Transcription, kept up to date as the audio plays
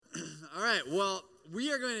right, well,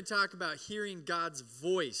 we are going to talk about hearing God's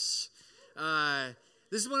voice.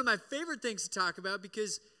 This is one of my favorite things to talk about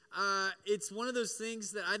because it's one of those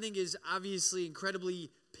things that I think is obviously incredibly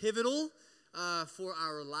pivotal for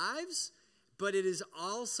our lives, but it is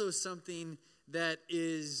also something that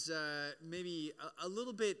is maybe a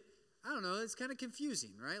little bit, I don't know, it's kind of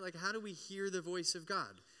confusing, right? Like, how do we hear the voice of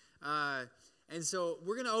God? And so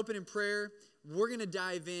we're going to open in prayer. We're going to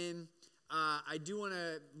dive in. I do want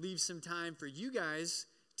to leave some time for you guys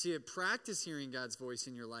to practice hearing God's voice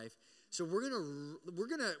in your life. So we're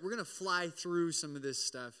gonna fly through some of this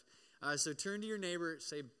stuff. So turn to your neighbor,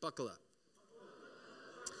 say, "Buckle up."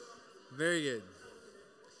 Very good.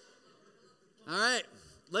 All right,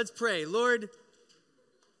 let's pray. Lord,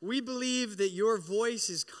 we believe that your voice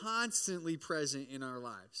is constantly present in our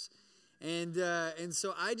lives, and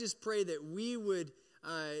so I just pray that we would.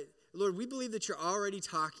 Lord, we believe that you're already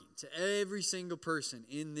talking to every single person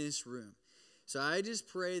in this room. So I just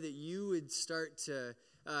pray that you would start to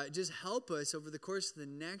just help us over the course of the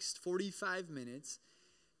next 45 minutes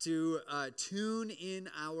to tune in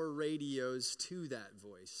our radios to that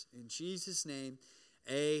voice. In Jesus' name,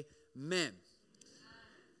 amen.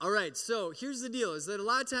 All right, so here's the deal, is that a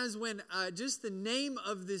lot of times when just the name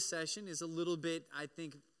of this session is a little bit, I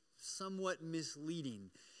think, somewhat misleading.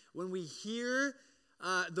 When we hear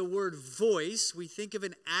the word voice, we think of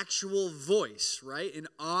an actual voice, right? An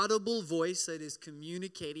audible voice that is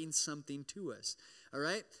communicating something to us, all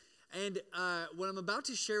right? And what I'm about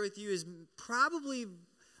to share with you is probably,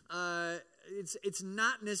 it's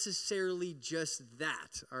not necessarily just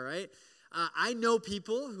that, all right? I know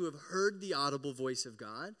people who have heard the audible voice of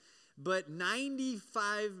God, but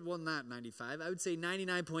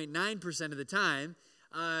 99.9% of the time,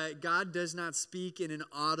 God does not speak in an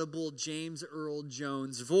audible James Earl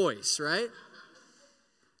Jones voice, right?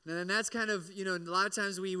 And that's kind of, a lot of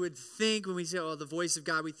times we would think when we say, the voice of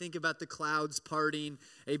God, we think about the clouds parting,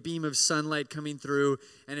 a beam of sunlight coming through,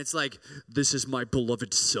 and it's like, "This is my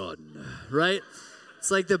beloved son," right?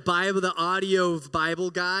 It's like the Bible, the audio Bible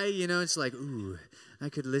guy, it's like, ooh, I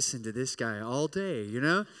could listen to this guy all day,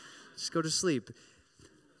 just go to sleep.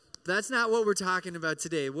 That's not what we're talking about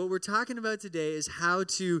today. What we're talking about today is how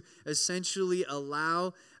to essentially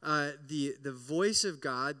allow the voice of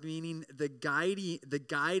God, meaning the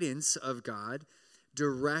guidance of God,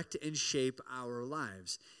 direct and shape our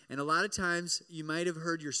lives. And a lot of times you might have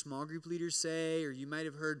heard your small group leaders say, or you might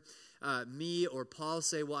have heard me or Paul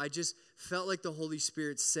say, "Well, I just felt like the Holy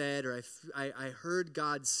Spirit said," or I heard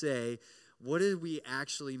God say. What do we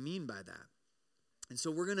actually mean by that? And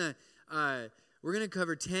so we're going to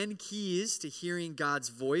cover 10 keys to hearing God's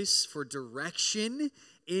voice for direction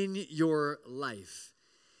in your life.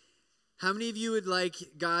 How many of you would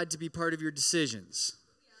like God to be part of your decisions?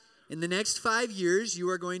 In the next 5 years, you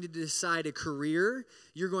are going to decide a career.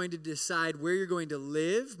 You're going to decide where you're going to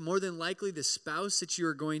live, more than likely the spouse that you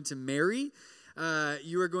are going to marry.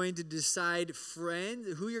 You are going to decide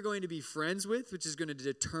who you're going to be friends with, which is going to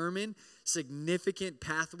determine significant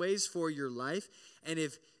pathways for your life. And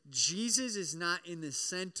if Jesus is not in the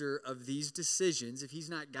center of these decisions, if he's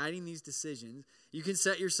not guiding these decisions, you can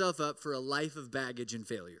set yourself up for a life of baggage and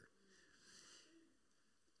failure.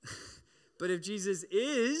 But if Jesus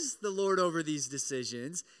is the Lord over these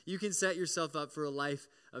decisions, you can set yourself up for a life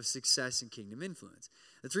of success and kingdom influence.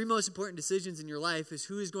 The 3 most important decisions in your life is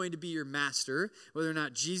who is going to be your master, whether or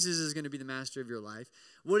not Jesus is going to be the master of your life.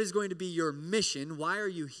 What is going to be your mission? Why are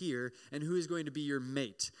you here? And who is going to be your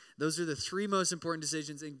mate? Those are the 3 most important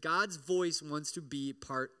decisions, and God's voice wants to be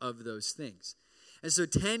part of those things. And so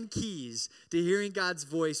 10 keys to hearing God's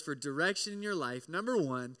voice for direction in your life. Number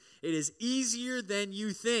 1, it is easier than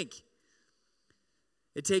you think.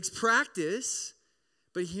 It takes practice,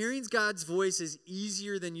 but hearing God's voice is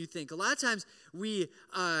easier than you think. A lot of times we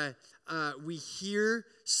hear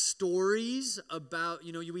stories about,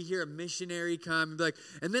 we hear a missionary come and be like,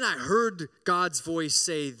 "And then I heard God's voice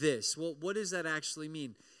say this." Well, what does that actually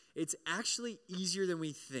mean? It's actually easier than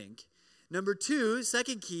we think. Number 2,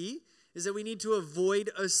 second key, is that we need to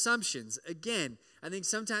avoid assumptions. Again, I think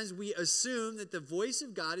sometimes we assume that the voice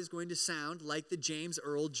of God is going to sound like the James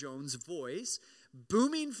Earl Jones voice,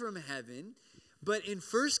 booming from heaven. But in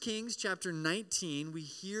 1 Kings chapter 19, we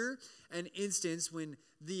hear an instance when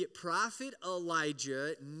the prophet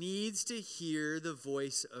Elijah needs to hear the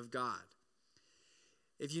voice of God.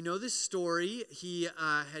 If you know this story, he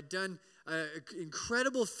had done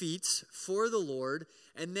incredible feats for the Lord,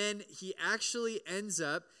 and then he actually ends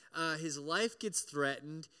up, his life gets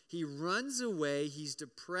threatened, he runs away, he's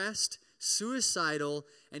depressed, suicidal,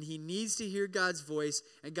 and he needs to hear God's voice.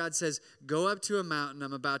 And God says, go up to a mountain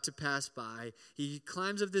I'm about to pass by. He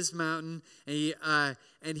climbs up this mountain,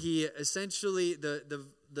 and he essentially,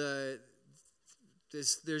 there's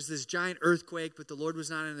this giant earthquake, but the Lord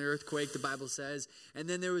was not in the earthquake, the Bible says. And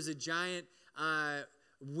then there was a giant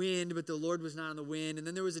wind, but the Lord was not in the wind. And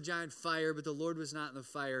then there was a giant fire, but the Lord was not in the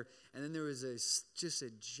fire. And then there was just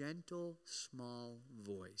a gentle, small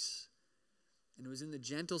voice. And it was in the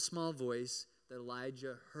gentle, small voice that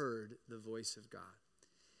Elijah heard the voice of God.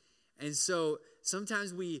 And so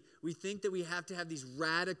sometimes we think that we have to have these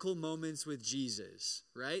radical moments with Jesus,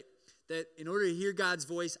 right? That in order to hear God's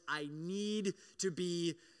voice, I need to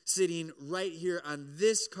be sitting right here on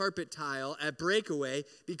this carpet tile at Breakaway,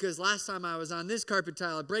 because last time I was on this carpet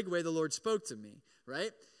tile at Breakaway, the Lord spoke to me, right?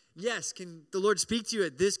 Yes, can the Lord speak to you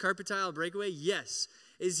at this carpet tile at Breakaway? Yes.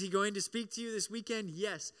 Is he going to speak to you this weekend?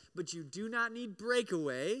 Yes. But you do not need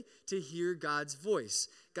Breakaway to hear God's voice.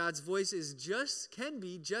 God's voice can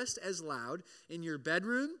be just as loud in your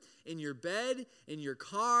bedroom, in your bed, in your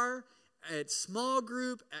car, at small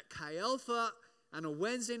group, at Chi Alpha, on a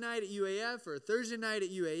Wednesday night at UAF or a Thursday night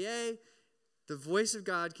at UAA. The voice of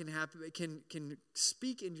God can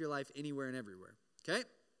speak into your life anywhere and everywhere. Okay?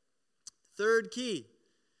 Third key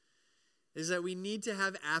is that we need to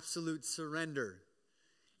have absolute surrender.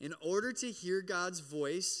 In order to hear God's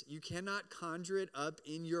voice, you cannot conjure it up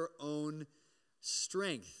in your own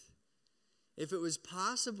strength. If it was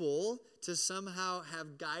possible to somehow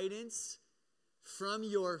have guidance from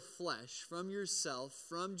your flesh, from yourself,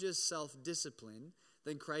 from just self-discipline,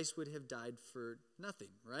 then Christ would have died for nothing,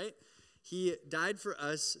 right? He died for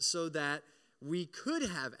us so that we could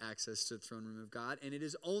have access to the throne room of God, and it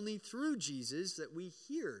is only through Jesus that we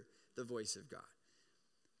hear the voice of God.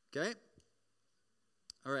 Okay?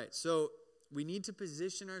 All right, so we need to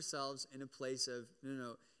position ourselves in a place of,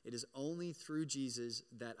 no, it is only through Jesus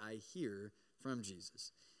that I hear from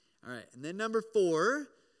Jesus. All right, and then number 4,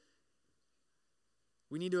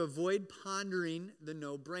 we need to avoid pondering the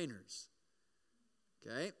no-brainers.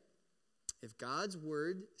 Okay? If God's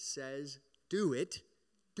word says do it,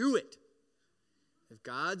 do it. If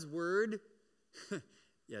God's word,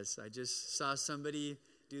 yes, I just saw somebody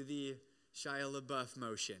do the Shia LaBeouf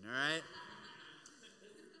motion, all right?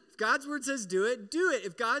 If God's word says do it, do it.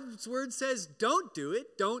 If God's word says don't do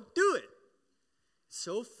it, don't do it.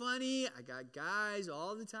 So funny. I got guys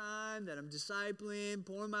all the time that I'm discipling,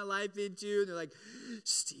 pouring my life into. And they're like,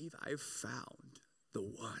 Steve, I found the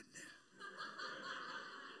one.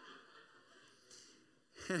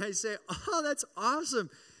 And I say, oh, that's awesome.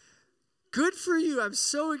 Good for you. I'm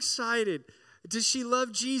so excited. Does she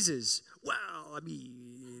love Jesus? Well, I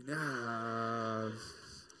mean,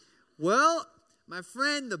 well, my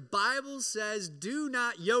friend, the Bible says, do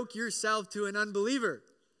not yoke yourself to an unbeliever.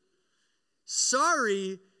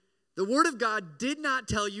 Sorry, the Word of God did not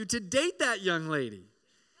tell you to date that young lady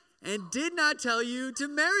and did not tell you to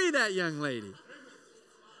marry that young lady.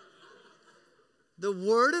 The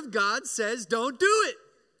Word of God says don't do it.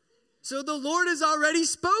 So the Lord has already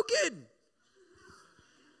spoken.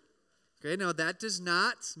 Okay, now that does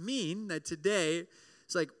not mean that today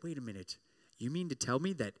it's like, wait a minute, you mean to tell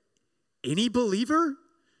me that any believer,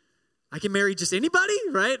 I can marry just anybody,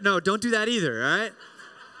 right? No, don't do that either, all right?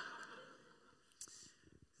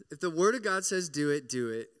 If the Word of God says do it, do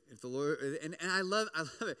it. If the Lord, and I love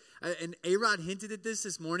it. And A-Rod hinted at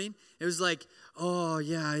this morning. It was like, oh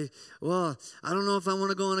yeah, I don't know if I want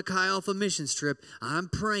to go on a Chi Alpha missions trip. I'm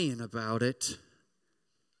praying about it.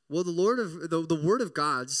 Well, the Word of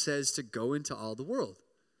God says to go into all the world.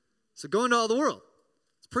 So go into all the world.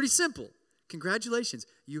 It's pretty simple. Congratulations,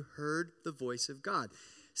 you heard the voice of God.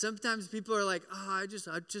 Sometimes people are like, oh, I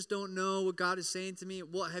just don't know what God is saying to me.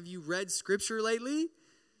 Well, have you read Scripture lately?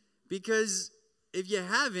 Because if you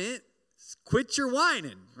haven't, quit your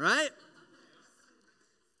whining, right?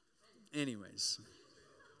 Anyways.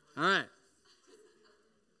 All right.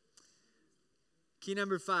 Key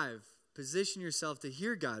number 5, position yourself to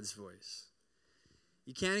hear God's voice.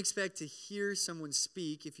 You can't expect to hear someone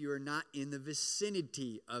speak if you are not in the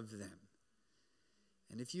vicinity of them.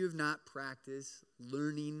 And if you have not practiced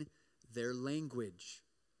learning their language.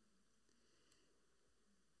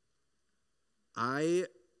 I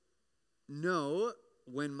know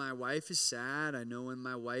when my wife is sad. I know when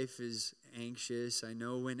my wife is anxious. I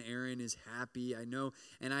know when Erin is happy. I know,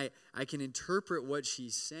 and I can interpret what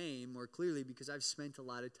she's saying more clearly because I've spent a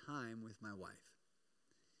lot of time with my wife.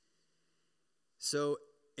 So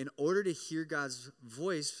in order to hear God's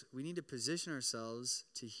voice, we need to position ourselves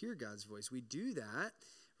to hear God's voice. We do that,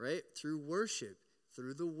 right, through worship,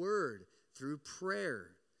 through the Word, through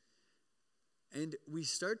prayer. And we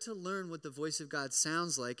start to learn what the voice of God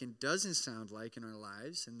sounds like and doesn't sound like in our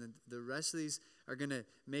lives. And then the rest of these are going to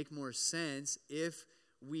make more sense if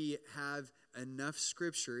we have enough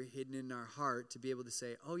scripture hidden in our heart to be able to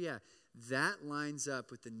say, oh yeah, that lines up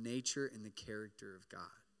with the nature and the character of God.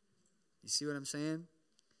 You see what I'm saying?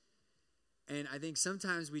 And I think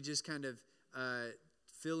sometimes we just kind of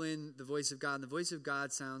fill in the voice of God. And the voice of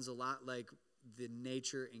God sounds a lot like the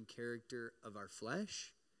nature and character of our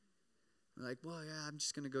flesh. We're like, well, yeah, I'm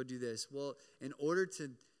just going to go do this. Well, in order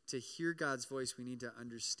to hear God's voice, we need to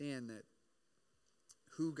understand that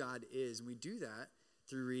who God is. And we do that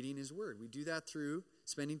through reading his word. We do that through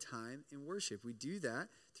spending time in worship. We do that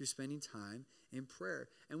through spending time in prayer.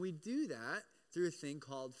 And we do that through a thing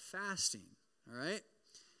called fasting, all right?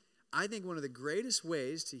 I think one of the greatest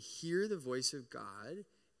ways to hear the voice of God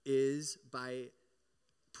is by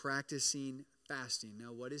practicing fasting.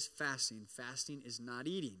 Now, what is fasting? Fasting is not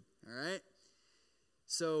eating, all right?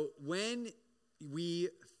 So when we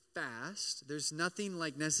fast, there's nothing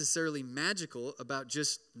like necessarily magical about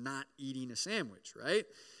just not eating a sandwich, right?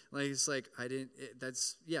 Like it's like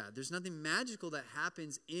there's nothing magical that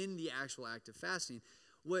happens in the actual act of fasting.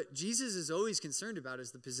 What Jesus is always concerned about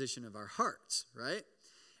is the position of our hearts, right?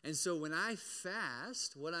 And so when I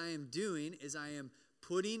fast, what I am doing is I am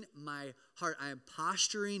putting my heart, I am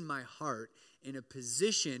posturing my heart in a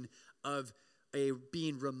position of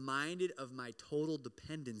being reminded of my total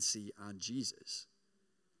dependency on Jesus.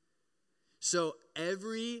 So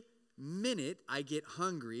every minute I get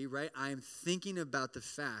hungry, right, I am thinking about the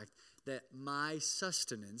fact that my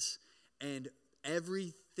sustenance and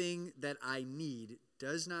everything that I need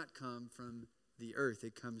does not come from the earth.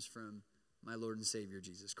 It comes from my Lord and Savior,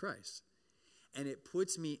 Jesus Christ. And it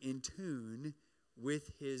puts me in tune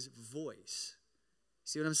with his voice.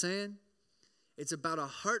 See what I'm saying? It's about a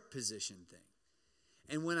heart position thing.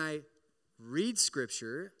 And when I read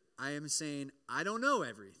scripture, I am saying, I don't know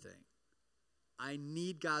everything. I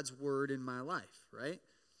need God's word in my life, right?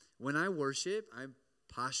 When I worship, I'm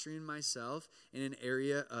posturing myself in an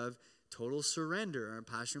area of total surrender. I'm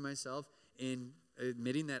posturing myself in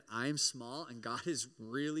admitting that I'm small and God is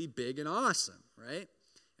really big and awesome, right?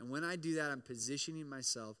 And when I do that, I'm positioning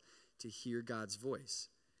myself to hear God's voice.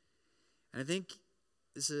 And I think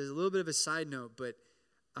this is a little bit of a side note, but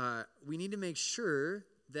we need to make sure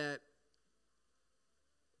that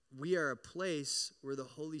we are a place where the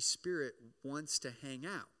Holy Spirit wants to hang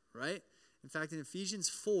out, right? In fact, in Ephesians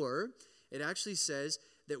 4, it actually says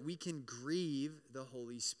that we can grieve the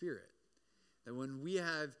Holy Spirit. That when we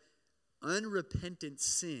have unrepentant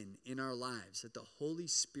sin in our lives, that the Holy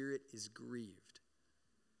Spirit is grieved.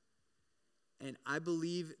 And I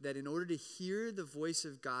believe that in order to hear the voice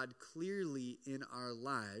of God clearly in our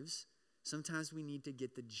lives, sometimes we need to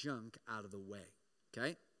get the junk out of the way,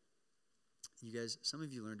 okay? You guys, some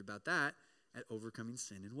of you learned about that at Overcoming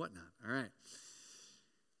Sin and Whatnot. All right.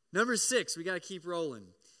 Number 6, we got to keep rolling,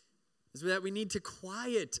 is that we need to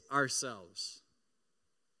quiet ourselves.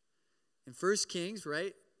 In 1 Kings,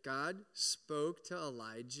 right, God spoke to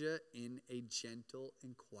Elijah in a gentle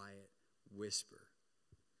and quiet whisper.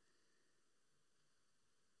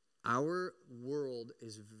 Our world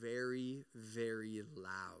is very, very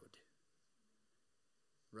loud,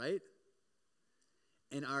 right?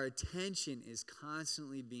 And our attention is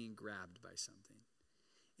constantly being grabbed by something.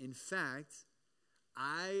 In fact,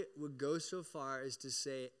 I would go so far as to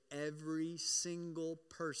say every single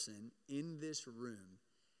person in this room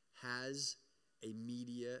has a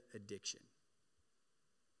media addiction.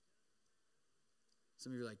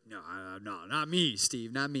 Some of you are like, no, not me,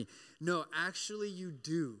 Steve, not me. No, actually you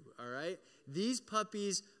do, all right? These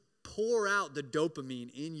puppies pour out the dopamine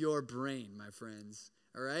in your brain, my friends,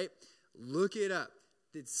 all right? Look it up.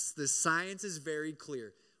 The science is very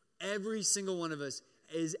clear. Every single one of us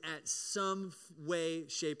is at some way,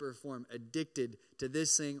 shape, or form addicted to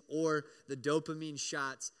this thing or the dopamine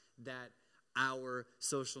shots that our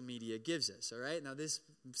social media gives us, all right? Now, this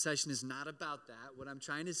session is not about that. What I'm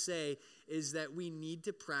trying to say is that we need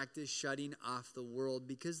to practice shutting off the world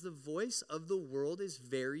because the voice of the world is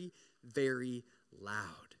very, very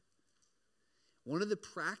loud. One of the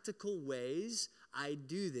practical ways I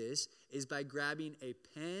do this is by grabbing a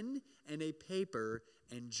pen and a paper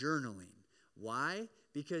and journaling. Why?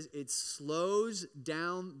 Because it slows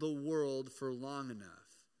down the world for long enough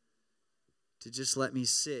to just let me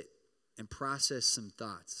sit and process some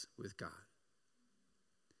thoughts with God.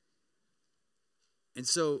 And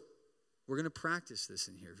so we're going to practice this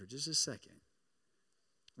in here for just a second.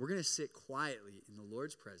 We're going to sit quietly in the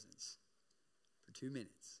Lord's presence for 2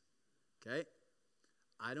 minutes, okay?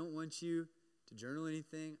 I don't want you to journal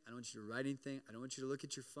anything. I don't want you to write anything. I don't want you to look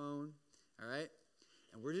at your phone. all right?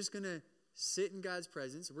 And we're just going to sit in God's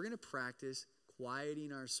presence. We're going to practice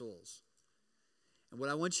quieting our souls. And what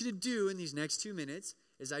I want you to do in these next 2 minutes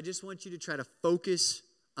is I just want you to try to focus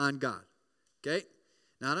on God, okay?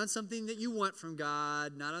 Not on something that you want from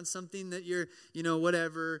God, not on something that you're,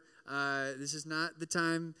 whatever. This is not the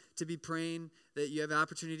time to be praying that you have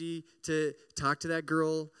opportunity to talk to that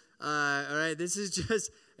girl. All right, this is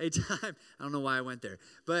just a time. I don't know why I went there,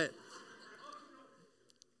 but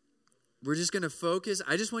we're just going to focus.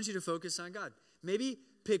 I just want you to focus on God. Maybe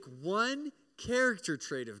pick one character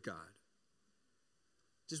trait of God.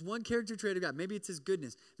 Just one character trait of God. Maybe it's his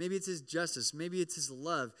goodness. Maybe it's his justice. Maybe it's his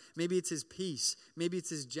love. Maybe it's his peace. Maybe it's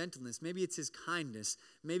his gentleness. Maybe it's his kindness.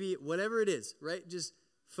 Maybe whatever it is, right? Just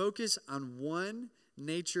focus on one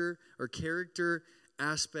nature or character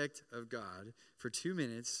aspect of God for 2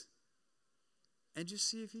 minutes and just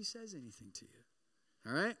see if he says anything to you.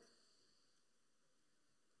 All right?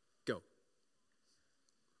 Go.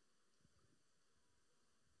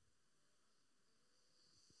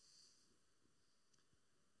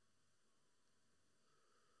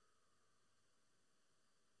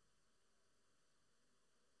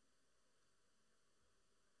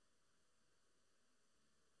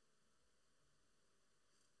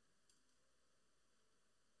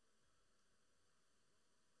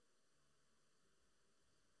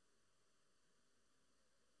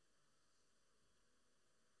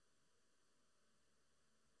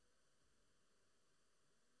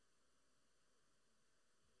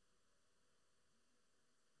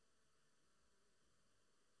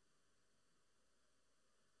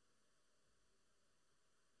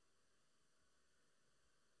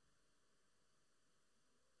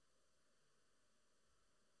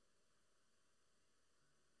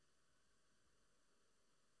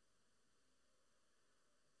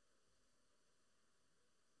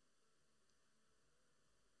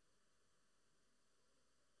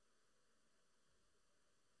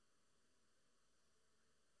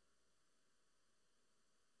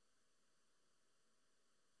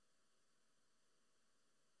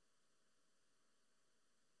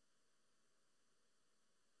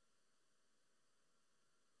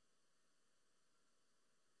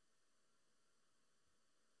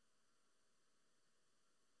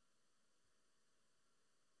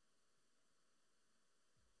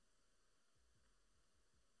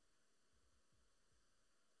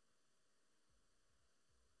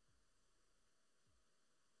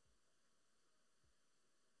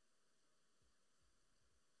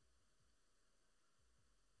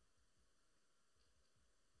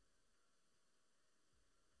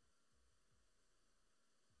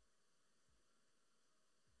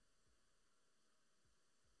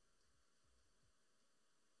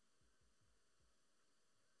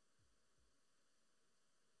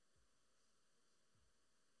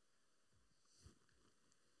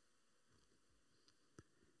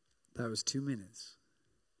 That was 2 minutes.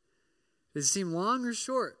 Does it seem long or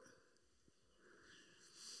short?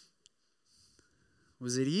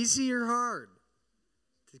 Was it easy or hard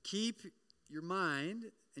to keep your mind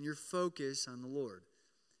and your focus on the Lord?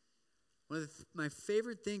 One of my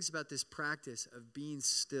favorite things about this practice of being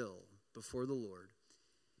still before the Lord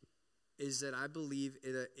is that I believe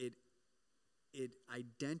it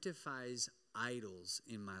identifies idols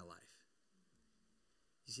in my life.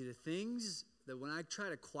 You see, the things that when I try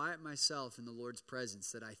to quiet myself in the Lord's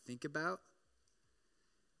presence that I think about,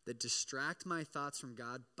 that distract my thoughts from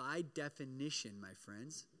God, by definition, my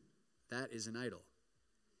friends, that is an idol.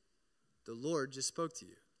 The Lord just spoke to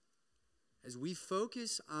you. As we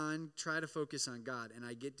try to focus on God, and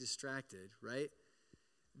I get distracted, right?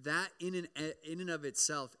 That in and of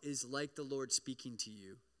itself is like the Lord speaking to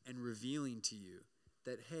you and revealing to you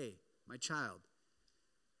that, hey, my child,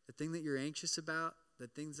 the thing that you're anxious about, the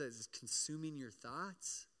things that is consuming your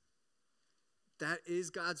thoughts, that is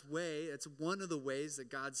God's way. That's one of the ways that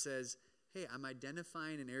God says, hey, I'm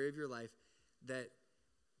identifying an area of your life that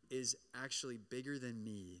is actually bigger than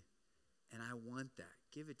me, and I want that.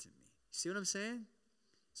 Give it to me. See what I'm saying?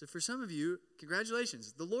 So for some of you,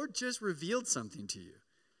 congratulations. The Lord just revealed something to you.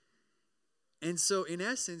 And so in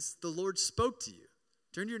essence, the Lord spoke to you.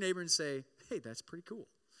 Turn to your neighbor and say, hey, that's pretty cool.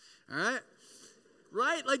 All right?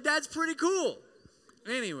 Right? Like, that's pretty cool.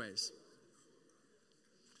 Anyways.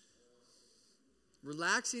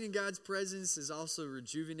 Relaxing in God's presence is also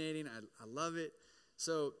rejuvenating. I love it.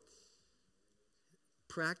 So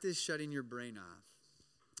practice shutting your brain off.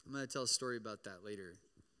 I'm going to tell a story about that later.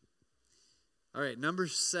 All right, number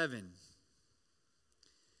 7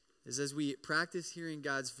 is as we practice hearing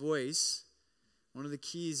God's voice, one of the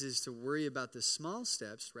keys is to worry about the small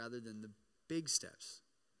steps rather than the big steps.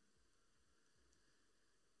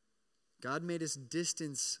 God made us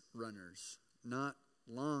distance runners, not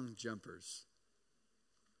long jumpers.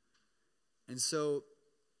 And so,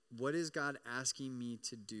 what is God asking me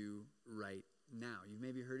to do right now? You've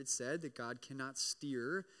maybe heard it said that God cannot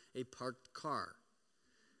steer a parked car.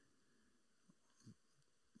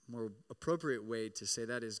 More appropriate way to say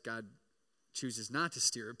that is God chooses not to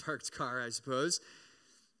steer a parked car, I suppose.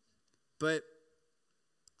 But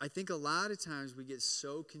I think a lot of times we get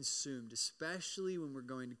so consumed, especially when we're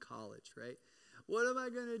going to college, right? What am I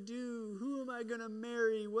going to do? Who am I going to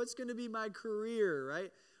marry? What's going to be my career,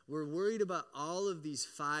 right? We're worried about all of these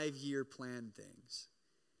 5-year plan things.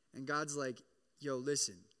 And God's like, yo,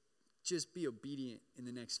 listen, just be obedient in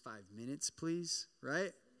the next 5 minutes, please,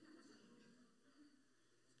 right?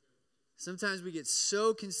 Sometimes we get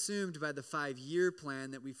so consumed by the 5-year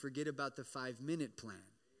plan that we forget about the 5-minute plan.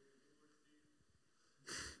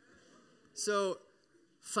 So,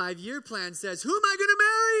 5-year plan says, who am I going to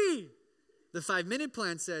marry? The 5-minute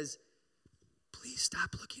plan says, please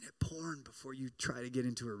stop looking at porn before you try to get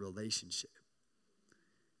into a relationship.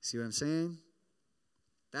 See what I'm saying?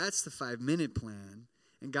 That's the 5-minute plan.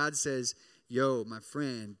 And God says, yo, my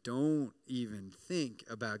friend, don't even think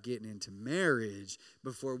about getting into marriage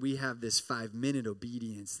before we have this 5-minute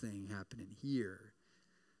obedience thing happening here.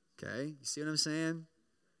 Okay? You see what I'm saying?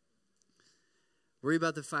 Worry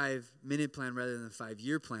about the 5-minute plan rather than the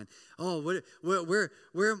 5-year plan. Oh, what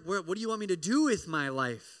do you want me to do with my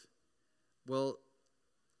life? Well,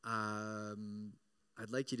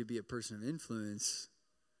 I'd like you to be a person of influence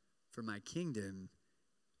for my kingdom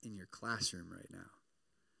in your classroom right now.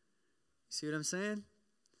 See what I'm saying?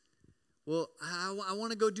 Well, I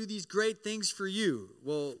want to go do these great things for you.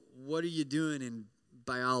 Well, what are you doing in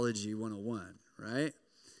Biology 101, right?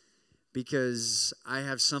 Because I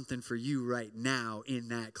have something for you right now in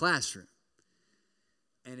that classroom.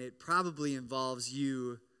 And it probably involves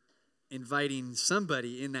you inviting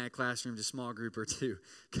somebody in that classroom to small group or to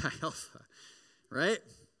Chi Alpha, right?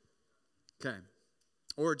 Okay.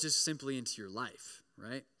 Or just simply into your life,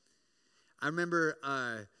 right? I remember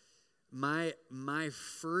my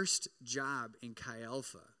first job in Chi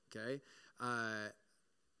Alpha, okay,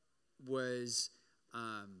 was,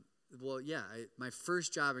 my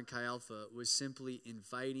first job in Chi Alpha was simply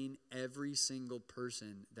inviting every single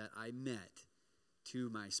person that I met to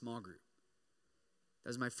my small group. That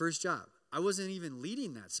was my first job. I wasn't even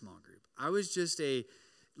leading that small group. I was just a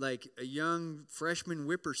young freshman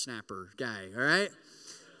whippersnapper guy, all right?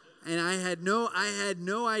 And I had no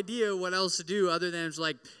idea what else to do other than it's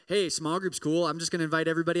like, hey, small group's cool. I'm just going to invite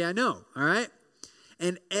everybody I know, all right?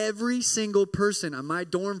 And every single person on my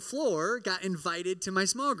dorm floor got invited to my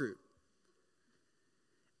small group.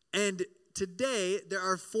 And today, there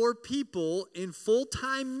are 4 people in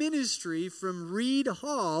full-time ministry from Reed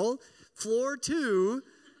Hall, floor 2,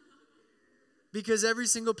 because every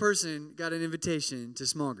single person got an invitation to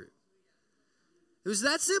small group. It was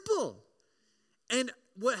that simple. And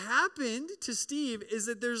what happened to Steve is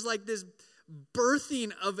that there's like this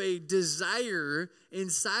birthing of a desire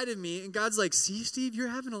inside of me. And God's like, see, Steve, you're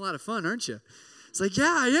having a lot of fun, aren't you? It's like,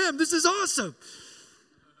 yeah, I am. This is awesome.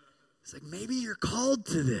 It's like, maybe you're called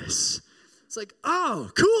to this. It's like,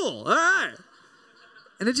 oh, cool. All right.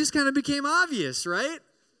 And it just kind of became obvious, right?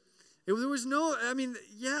 There was no,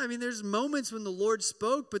 there's moments when the Lord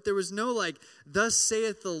spoke, but there was no like, thus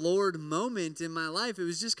saith the Lord moment in my life. It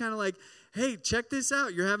was just kind of like, hey, check this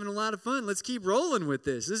out. You're having a lot of fun. Let's keep rolling with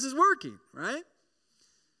this. This is working, right?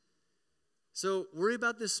 So worry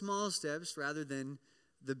about the small steps rather than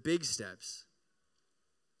the big steps.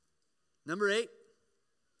 Number 8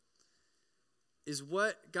 is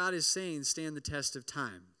what God is saying stand the test of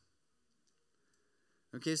time.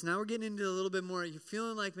 Okay, so now we're getting into a little bit more. You're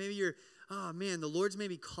feeling like maybe oh man, the Lord's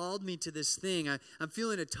maybe called me to this thing. I'm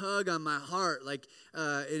feeling a tug on my heart, like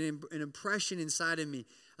an impression inside of me.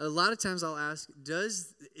 A lot of times I'll ask,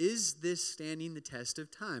 is this standing the test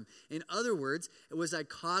of time? In other words, was I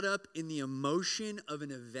caught up in the emotion of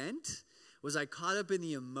an event? Was I caught up in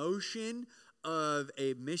the emotion of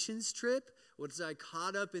a missions trip? Was I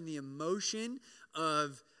caught up in the emotion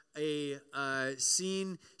of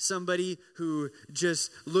seeing somebody who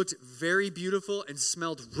just looked very beautiful and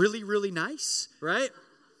smelled really, really nice, right?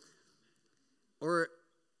 Or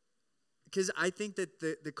because I think that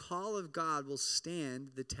the call of God will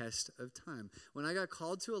stand the test of time. When I got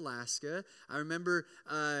called to Alaska, I remember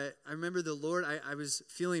the Lord, I was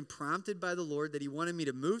feeling prompted by the Lord that he wanted me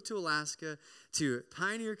to move to Alaska to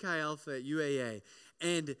pioneer Chi Alpha at UAA.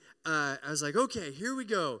 And I was like, okay, here we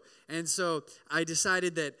go. And so I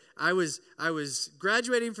decided that I was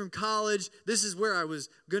graduating from college. This is where I was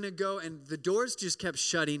going to go. And the doors just kept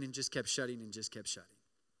shutting and just kept shutting and just kept shutting,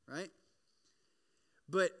 right?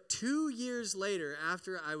 But 2 years later,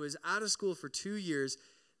 after I was out of school for 2 years,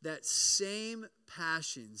 that same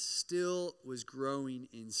passion still was growing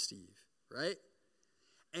in Steve, right?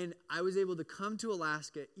 And I was able to come to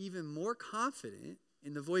Alaska even more confident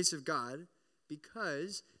in the voice of God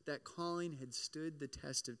because that calling had stood the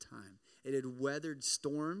test of time. It had weathered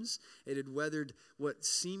storms. It had weathered what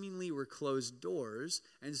seemingly were closed doors.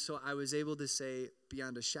 And so I was able to say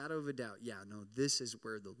beyond a shadow of a doubt, yeah, no, this is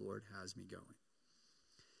where the Lord has me going.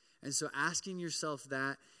 And so asking yourself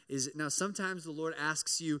that is, now sometimes the Lord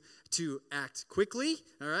asks you to act quickly,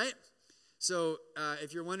 all right? So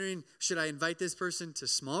if you're wondering, should I invite this person to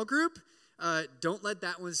small group? Don't let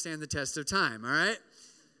that one stand the test of time, all right?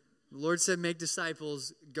 The Lord said make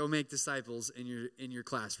disciples. Go make disciples in your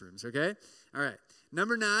classrooms, okay? All right.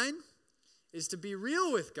 Number 9 is to be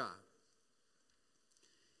real with God.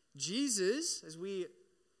 Jesus, as we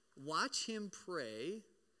watch him pray,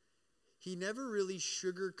 he never really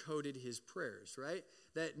sugar-coated his prayers, right?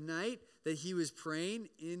 That night that he was praying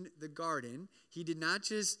in the garden, he did not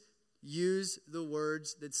just use the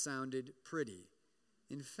words that sounded pretty.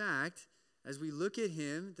 In fact, as we look at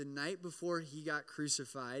him, the night before he got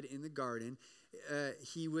crucified in the garden,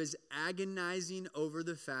 he was agonizing over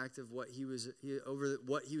the fact of what he was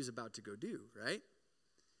about to go do, right?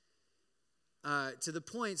 To the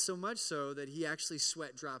point, so much so that he actually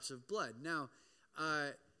sweat drops of blood. Now,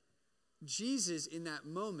 Jesus, in that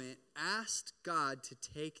moment, asked God to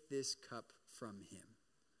take this cup from him.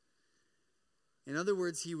 In other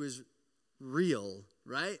words, he was real,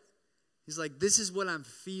 right? He's like, this is what I'm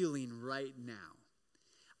feeling right now.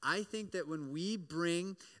 I think that when we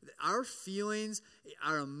bring our feelings,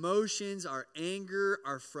 our emotions, our anger,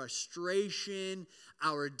 our frustration,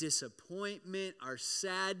 our disappointment, our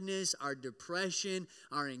sadness, our depression,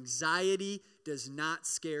 our anxiety does not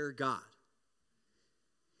scare God.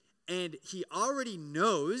 And he already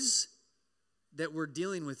knows that we're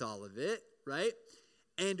dealing with all of it, right?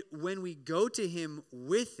 And when we go to him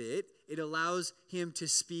with it, it allows him to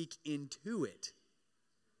speak into it.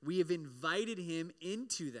 We have invited him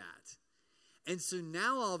into that. And so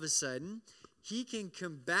now all of a sudden, he can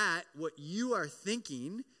combat what you are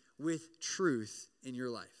thinking with truth in your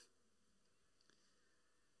life.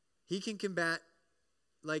 He can combat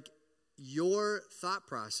like your thought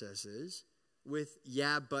processes with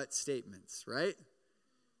yeah, but statements, right?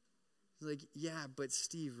 Like, yeah, but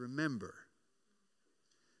Steve, remember.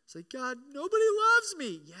 It's like, God, nobody loves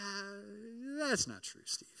me. Yeah, that's not true,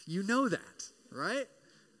 Steve. You know that, right?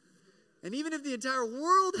 And even if the entire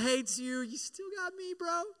world hates you, you still got me,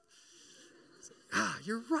 bro. Like,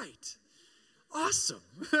 you're right. Awesome,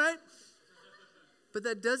 right? But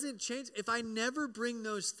that doesn't change. If I never bring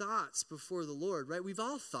those thoughts before the Lord, right? We've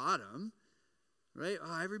all thought them, right?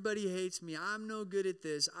 Oh, everybody hates me. I'm no good at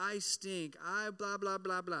this. I stink. I blah, blah,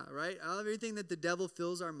 blah, blah, right? Everything that the devil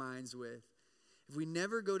fills our minds with. If we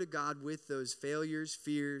never go to God with those failures,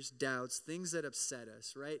 fears, doubts, things that upset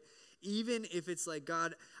us, right? Even if it's like,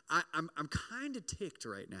 God, I'm kind of ticked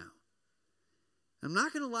right now. I'm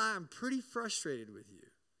not going to lie, I'm pretty frustrated with you.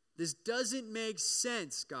 This doesn't make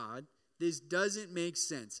sense, God. This doesn't make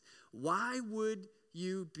sense. Why would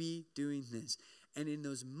you be doing this? And in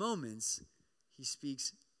those moments, he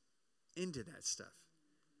speaks into that stuff.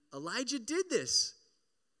 Elijah did this,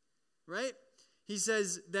 right? He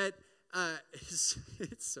says that, it's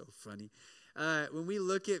so funny. When we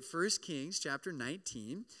look at 1 Kings chapter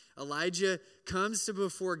 19, Elijah comes to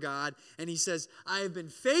before God and he says, I have been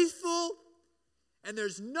faithful and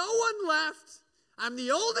there's no one left. I'm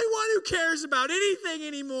the only one who cares about anything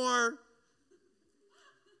anymore.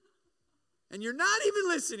 And you're not even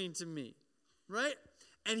listening to me, right?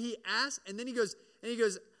 And he asks, and then he goes,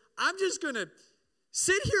 I'm just going to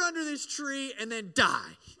sit here under this tree and then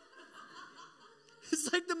die.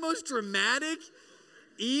 It's like the most dramatic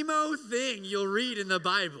emo thing you'll read in the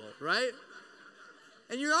Bible, right?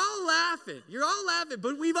 And you're all laughing.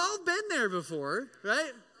 But we've all been there before,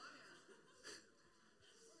 right?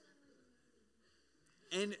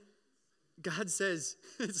 And God says,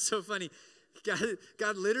 it's so funny.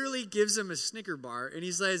 God literally gives him a Snicker bar, and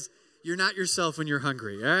he says, you're not yourself when you're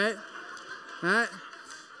hungry, all right? All right?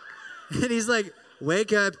 And he's like,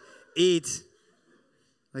 wake up, eat.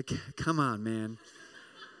 Like, come on, man.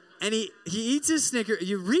 And he eats his Snicker.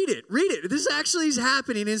 You read it. This actually is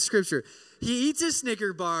happening in Scripture. He eats his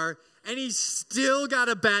Snicker bar, and he's still got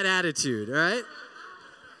a bad attitude, all right?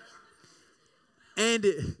 And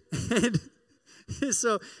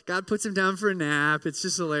so God puts him down for a nap. It's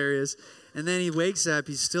just hilarious. And then he wakes up.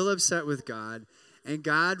 He's still upset with God. And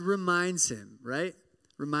God reminds him, right?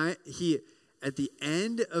 At the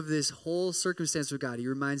end of this whole circumstance with God, he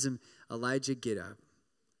reminds him, Elijah, get up.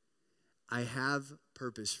 I have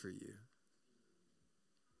purpose for you.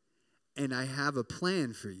 And I have a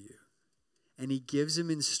plan for you. And he gives him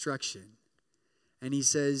instruction. And he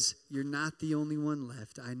says, you're not the only one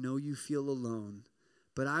left. I know you feel alone,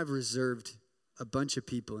 but I've reserved a bunch of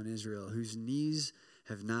people in Israel whose knees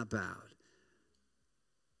have not bowed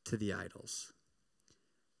to the idols.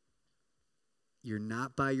 You're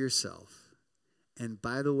not by yourself. And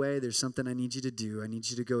by the way, there's something I need you to do. I need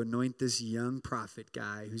you to go anoint this young prophet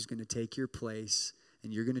guy who's going to take your place,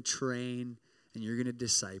 and you're going to train, and you're going to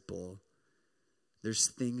disciple. There's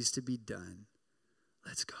things to be done.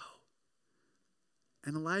 Let's go.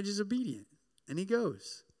 And Elijah's obedient, and he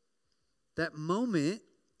goes. That moment,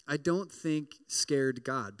 I don't think scared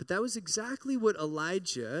God, but that was exactly what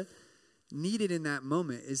Elijah needed in that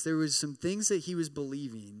moment, is there was some things that he was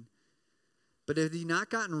believing, but had he not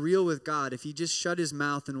gotten real with God, if he just shut his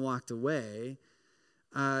mouth and walked away,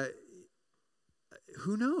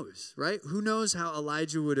 who knows, right? Who knows how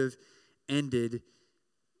Elijah would have ended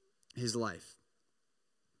his life.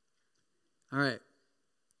 All right.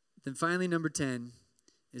 Then finally, number 10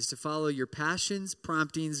 is to follow your passions,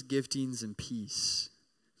 promptings, giftings, and peace,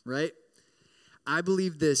 right? I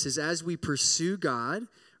believe this is as we pursue God,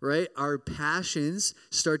 right, our passions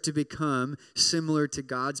start to become similar to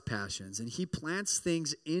God's passions. And he plants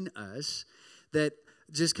things in us that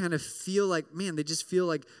just kind of feel like, man, they just feel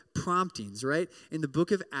like promptings, right? In the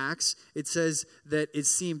book of Acts, it says that it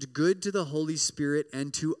seemed good to the Holy Spirit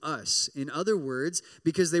and to us. In other words,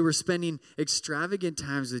 because they were spending extravagant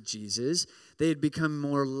times with Jesus, they had become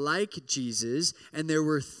more like Jesus, and there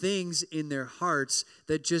were things in their hearts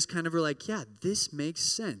that just kind of were like, yeah, this makes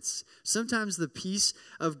sense. Sometimes the peace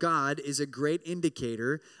of God is a great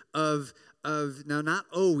indicator of now, not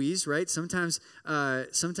always, right? Sometimes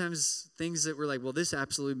things that we're like, well, this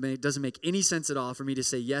absolutely doesn't make any sense at all for me to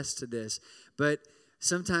say yes to this. But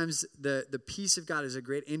sometimes the peace of God is a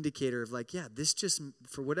great indicator of like, yeah, this just,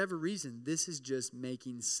 for whatever reason, this is just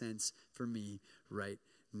making sense for me right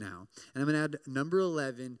now. And I'm going to add number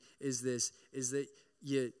 11 is that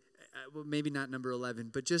you, well, maybe not number 11,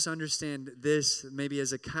 but just understand this maybe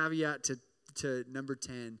as a caveat to number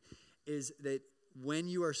 10 is that when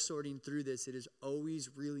you are sorting through this, it is always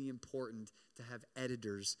really important to have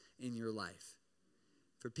editors in your life.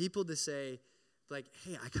 For people to say, like,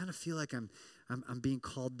 hey, I kind of feel like I'm being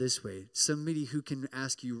called this way. Somebody who can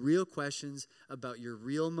ask you real questions about your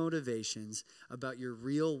real motivations, about your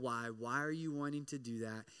real why. Why are you wanting to do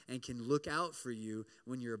that? And can look out for you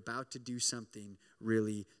when you're about to do something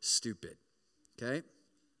really stupid. Okay?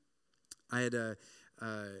 I had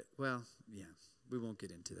we won't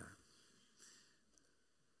get into that,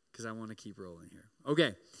 because I want to keep rolling here.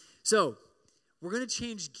 Okay, so we're going to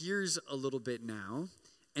change gears a little bit now,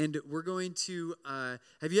 and we're going to,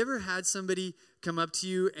 have you ever had somebody come up to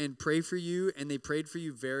you and pray for you, and they prayed for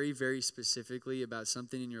you very, very specifically about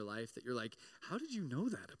something in your life that you're like, how did you know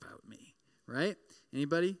that about me, right?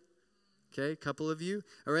 Anybody? Okay, a couple of you.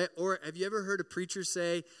 All right, or have you ever heard a preacher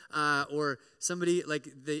say, or somebody, like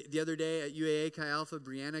the other day at UAA Chi Alpha,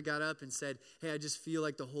 Brianna got up and said, hey, I just feel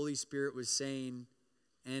like the Holy Spirit was saying,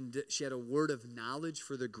 and she had a word of knowledge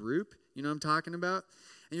for the group. You know what I'm talking about?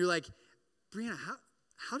 And you're like, Brianna,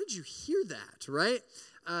 how did you hear that, right?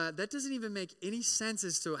 That doesn't even make any sense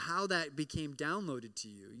as to how that became downloaded to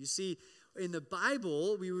you. You see, in the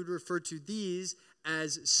Bible, we would refer to these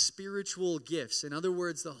as spiritual gifts. In other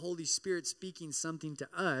words, the Holy Spirit speaking something to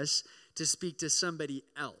us to speak to somebody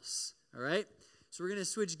else, all right? So we're going to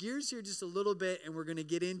switch gears here just a little bit, and we're going to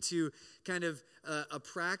get into kind of a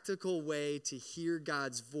practical way to hear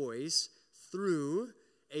God's voice through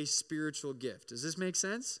a spiritual gift. Does this make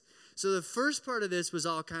sense? So the first part of this was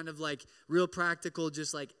all kind of like real practical,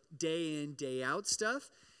 just like day in, day out stuff.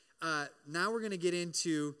 Now we're going to get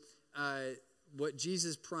into what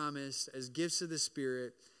Jesus promised as gifts of the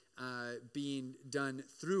Spirit being done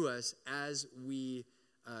through us as we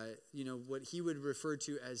what he would refer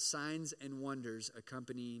to as signs and wonders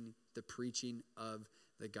accompanying the preaching of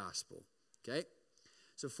the gospel. Okay?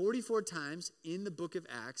 So 44 times in the book of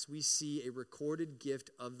Acts, we see a recorded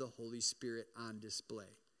gift of the Holy Spirit on display.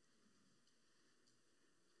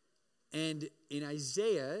 And in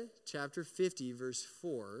Isaiah chapter 50, verse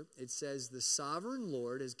 4, it says, the sovereign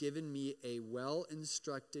Lord has given me a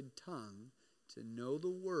well-instructed tongue to know the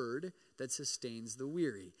word that sustains the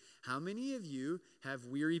weary. How many of you have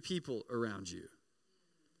weary people around you?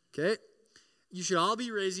 Okay? You should all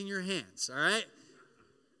be raising your hands, all right?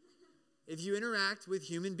 If you interact with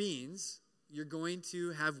human beings, you're going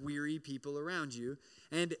to have weary people around you.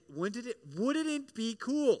 And wouldn't it be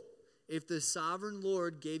cool if the sovereign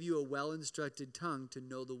Lord gave you a well-instructed tongue to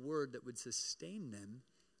know the word that would sustain them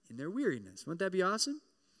in their weariness. Wouldn't that be awesome?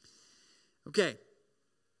 Okay,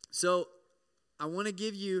 so I want to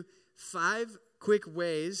give you 5 quick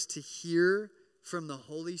ways to hear from the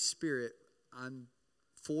Holy Spirit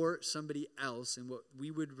for somebody else in what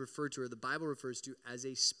we would refer to, or the Bible refers to, as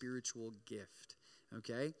a spiritual gift.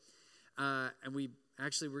 Okay? And we're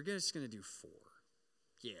just going to do 4.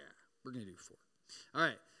 Yeah, we're going to do 4. All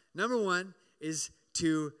right, number 1 is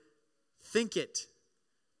to think it.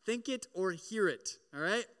 Think it or hear it. All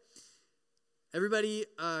right? Everybody,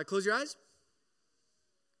 close your eyes.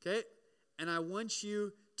 Okay? And I want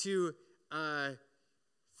you to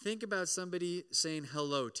think about somebody saying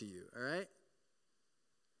hello to you. All right?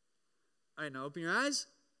 All right, now open your eyes.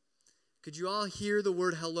 Could you all hear the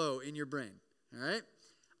word hello in your brain? All right?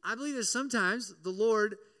 I believe that sometimes the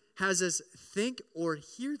Lord has us think or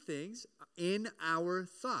hear things in our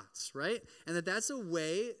thoughts, right? And that's a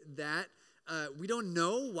way that we don't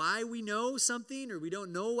know why we know something, or we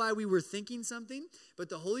don't know why we were thinking something, but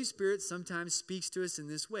the Holy Spirit sometimes speaks to us in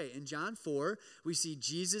this way. In John 4, we see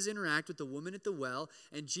Jesus interact with the woman at the well,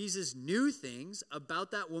 and Jesus knew things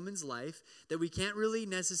about that woman's life that we can't really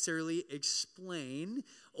necessarily explain,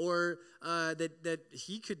 or that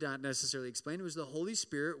he could not necessarily explain. It was the Holy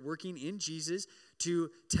Spirit working in Jesus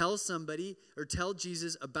to tell somebody or tell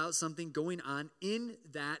Jesus about something going on in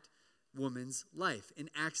that woman's life. In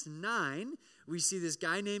Acts 9, we see this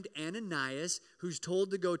guy named Ananias who's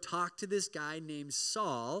told to go talk to this guy named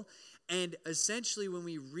Saul. And essentially, when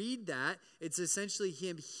we read that, it's essentially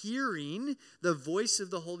him hearing the voice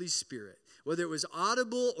of the Holy Spirit, whether it was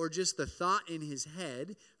audible or just the thought in his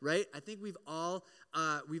head, right? I think we've all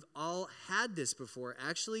had this before.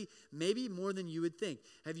 Actually, maybe more than you would think.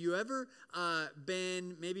 Have you ever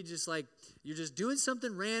been maybe just like you're just doing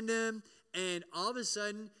something random, and all of a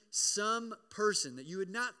sudden, some person that you had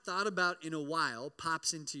not thought about in a while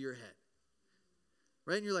pops into your head,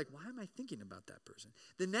 right? And you're like, why am I thinking about that person?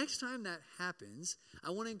 The next time that happens,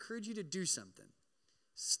 I want to encourage you to do something.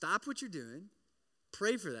 Stop what you're doing,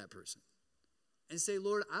 pray for that person, and say,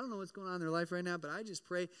 Lord, I don't know what's going on in their life right now, but I just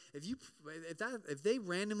pray, if they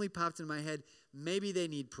randomly popped in my head, maybe they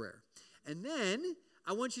need prayer. And then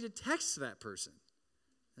I want you to text that person,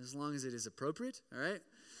 as long as it is appropriate, all right?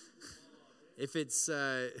 If it's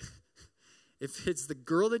the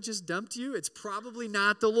girl that just dumped you, it's probably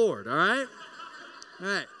not the Lord, all right? All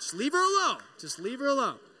right, just leave her alone. Just leave her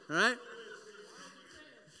alone, all right?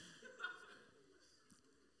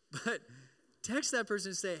 But text that person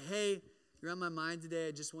and say, hey, you're on my mind today.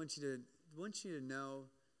 I just want you to know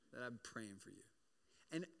that I'm praying for you.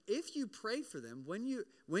 And if you pray for them, when you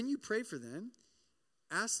pray for them,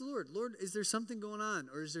 ask the Lord, is there something going on?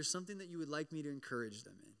 Or is there something that you would like me to encourage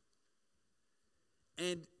them in?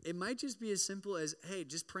 And it might just be as simple as, hey,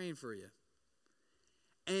 just praying for you.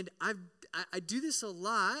 And I do this a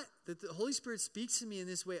lot, that the Holy Spirit speaks to me in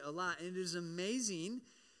this way a lot. And it is amazing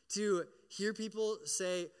to hear people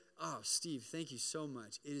say, oh, Steve, thank you so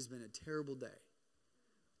much. It has been a terrible day.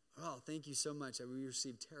 Oh, thank you so much. We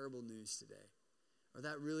received terrible news today. Or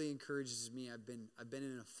that really encourages me. I've been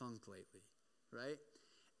in a funk lately, right?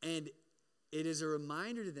 And it is a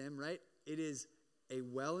reminder to them, right? It is a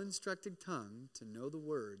well-instructed tongue to know the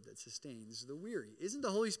word that sustains the weary. Isn't the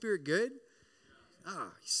Holy Spirit good?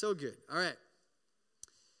 He's so good. All right.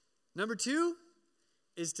 Number 2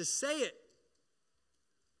 is to say it.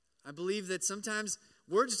 I believe that sometimes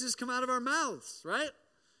words just come out of our mouths, right?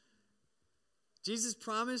 Jesus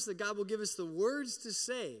promised that God will give us the words to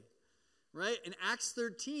say, right? In Acts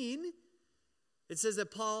 13, it says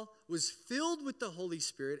that Paul was filled with the Holy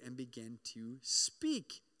Spirit and began to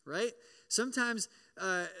speak, right? Sometimes,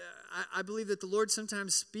 I believe that the Lord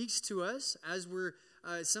sometimes speaks to us as we're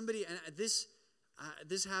somebody, and this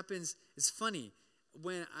happens, it's funny,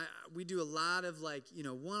 when we do a lot of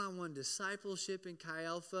one-on-one discipleship in Chi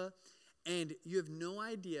Alpha, and you have no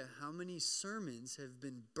idea how many sermons have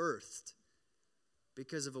been birthed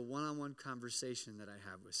because of a one-on-one conversation that I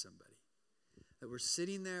have with somebody. That we're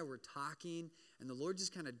sitting there, we're talking, and the Lord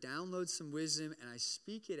just kind of downloads some wisdom, and I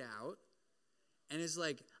speak it out. And it's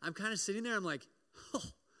like, I'm kind of sitting there, I'm like, oh,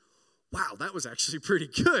 wow, that was actually pretty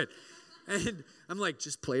good. And I'm like,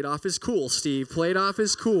 just play it off as cool, Steve. Play it off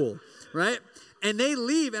as cool, right? And they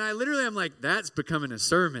leave, and I'm like, that's becoming a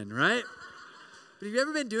sermon, right? But have you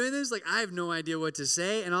ever been doing this? Like, I have no idea what to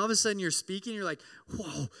say, and all of a sudden you're speaking, you're like,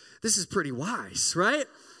 whoa, this is pretty wise, right?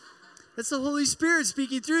 That's the Holy Spirit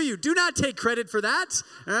speaking through you. Do not take credit for that,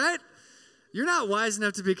 all right? You're not wise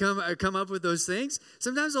enough to come up with those things.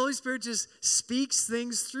 Sometimes the Holy Spirit just speaks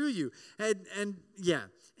things through you. And yeah,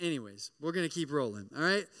 anyways, we're going to keep rolling, all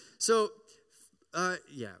right? So, we're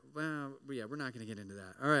not going to get into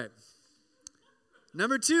that, all right?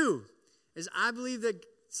 Number 2 is I believe that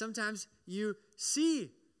sometimes you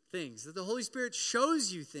see things, that the Holy Spirit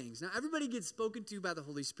shows you things. Now, everybody gets spoken to by the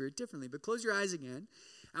Holy Spirit differently, but close your eyes again.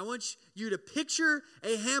 I want you to picture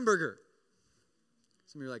a hamburger.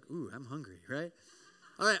 Some of you are like, ooh, I'm hungry, right?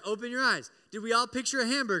 All right, open your eyes. Did we all picture a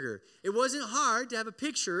hamburger? It wasn't hard to have a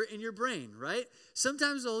picture in your brain, right?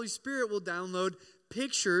 Sometimes the Holy Spirit will download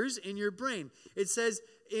pictures in your brain. It says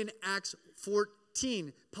in Acts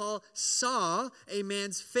 14, Paul saw a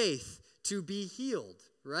man's faith to be healed,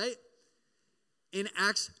 right? In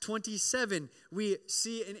Acts 27, we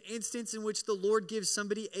see an instance in which the Lord gives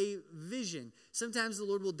somebody a vision. Sometimes the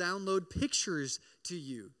Lord will download pictures to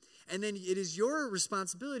you. And then it is your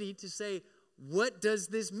responsibility to say, what does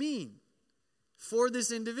this mean for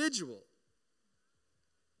this individual?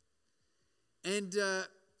 And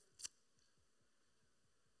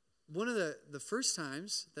one of the first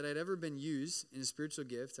times that I'd ever been used in a spiritual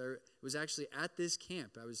gift, I was actually at this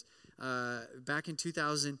camp. I was back in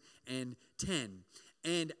 2010.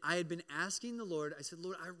 And I had been asking the Lord, I said,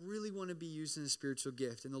 Lord, I really want to be used in a spiritual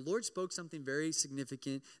gift. And the Lord spoke something very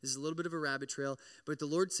significant. This is a little bit of a rabbit trail. But the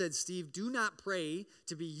Lord said, Steve, do not pray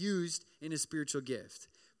to be used in a spiritual gift.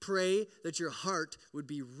 Pray that your heart would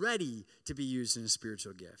be ready to be used in a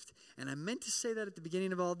spiritual gift. And I meant to say that at the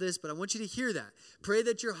beginning of all this, but I want you to hear that. Pray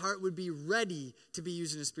that your heart would be ready to be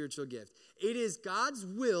used in a spiritual gift. It is God's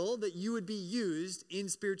will that you would be used in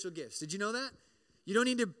spiritual gifts. Did you know that? You don't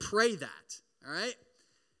need to pray that, all right?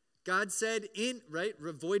 God said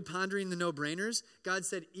avoid pondering the no-brainers. God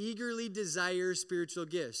said, eagerly desire spiritual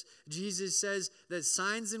gifts. Jesus says that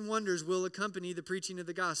signs and wonders will accompany the preaching of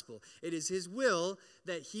the gospel. It is his will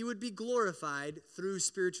that he would be glorified through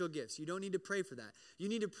spiritual gifts. You don't need to pray for that. You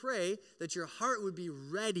need to pray that your heart would be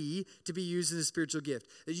ready to be used in a spiritual gift.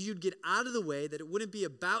 That you'd get out of the way, that it wouldn't be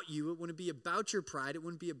about you, it wouldn't be about your pride, it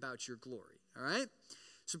wouldn't be about your glory. All right?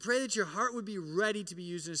 So pray that your heart would be ready to be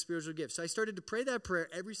used in a spiritual gift. So I started to pray that prayer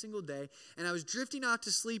every single day, and I was drifting off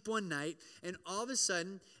to sleep one night, and all of a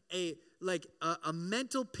sudden, a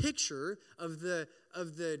mental picture of the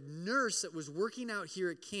nurse that was working out here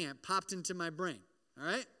at camp popped into my brain. All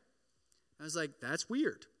right? I was like, that's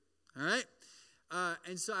weird. All right?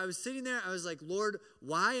 And so I was sitting there, I was like, Lord,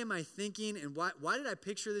 why am I thinking, and why did I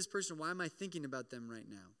picture this person? Why am I thinking about them right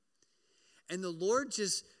now? And the Lord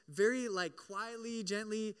just very quietly,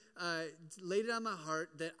 gently laid it on my heart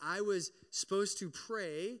that I was supposed to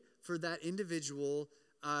pray for that individual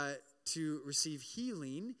to receive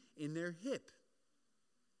healing in their hip.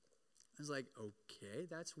 I was like, okay,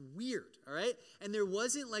 that's weird, all right? And there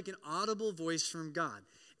wasn't an audible voice from God.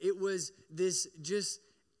 It was this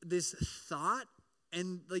thought,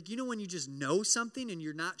 and when you just know something and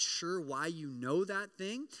you're not sure why you know that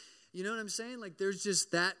thing, you know what I'm saying? There's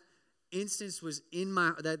just that instance was in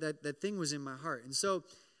my, that thing was in my heart. And so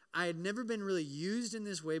I had never been really used in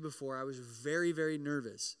this way before. I was very, very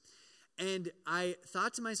nervous. And I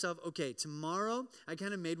thought to myself, okay, tomorrow, I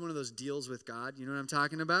kind of made one of those deals with God. You know what I'm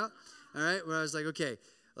talking about? All right, where I was like, okay,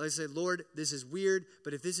 like I said, Lord, this is weird,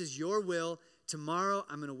 but if this is your will, tomorrow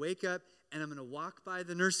I'm going to wake up and I'm going to walk by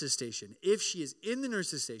the nurse's station. If she is in the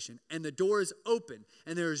nurse's station and the door is open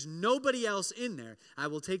and there is nobody else in there, I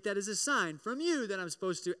will take that as a sign from you that I'm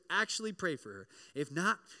supposed to actually pray for her. If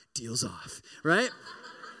not, deal's off, right?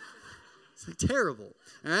 It's terrible,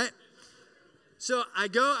 all right? So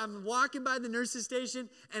I'm walking by the nurse's station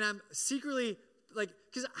and I'm secretly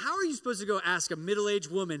because how are you supposed to go ask a middle-aged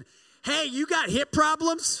woman, hey, you got hip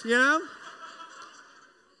problems, you know?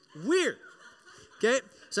 Weird, okay?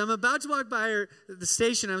 So I'm about to walk by the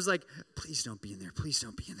station. I was like, please don't be in there. Please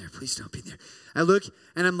don't be in there. Please don't be in there. I look,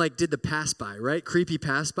 and I'm did the pass by, right? Creepy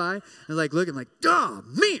pass by. I'm look, I'm oh,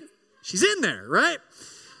 man, she's in there, right?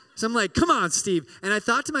 So I'm come on, Steve. And I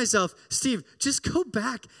thought to myself, Steve, just go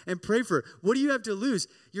back and pray for her. What do you have to lose?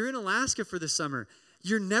 You're in Alaska for the summer.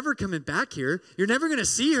 You're never coming back here. You're never going to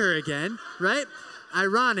see her again, right?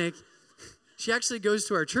 Ironic. She actually goes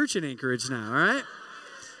to our church in Anchorage now, all right?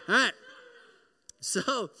 All right.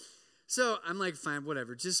 So I'm fine,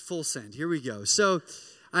 whatever, just full send. Here we go. So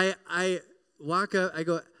I walk up, I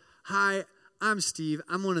go, hi, I'm Steve.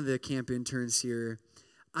 I'm one of the camp interns here.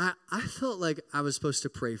 I felt like I was supposed to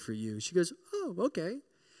pray for you. She goes, oh, okay.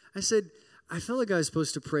 I said, I felt like I was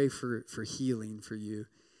supposed to pray for healing for you.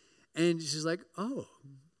 And she's like, oh,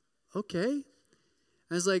 okay.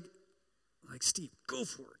 I was like, Steve, go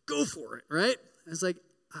for it, right? I was like,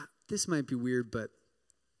 this might be weird, but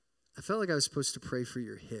I felt like I was supposed to pray for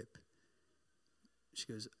your hip. She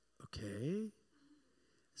goes, okay.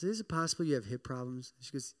 I said, is it possible you have hip problems?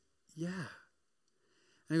 She goes, yeah.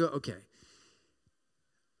 And I go, okay.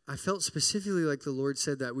 I felt specifically like the Lord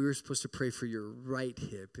said that we were supposed to pray for your right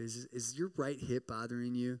hip. Is your right hip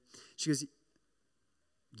bothering you? She goes,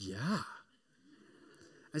 yeah.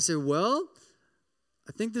 I said, well,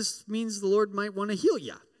 I think this means the Lord might want to heal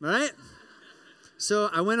you, all right? So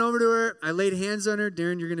I went over to her. I laid hands on her.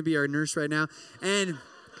 Darren, you're going to be our nurse right now. And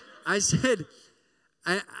I said,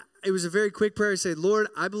 it was a very quick prayer. I said, Lord,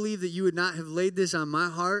 I believe that you would not have laid this on my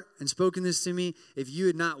heart and spoken this to me if you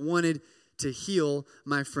had not wanted to heal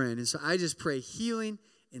my friend. And so I just pray healing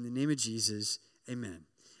in the name of Jesus. Amen.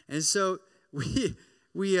 And so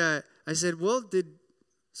I said, well,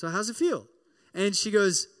 so how's it feel? And she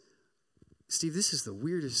goes, Steve, this is the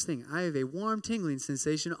weirdest thing. I have a warm tingling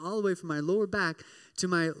sensation all the way from my lower back to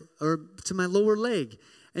my lower leg.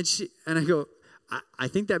 And I go, I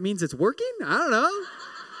think that means it's working? I don't know.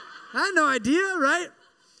 I had no idea, right?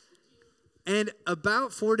 And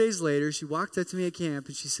about 4 days later, she walked up to me at camp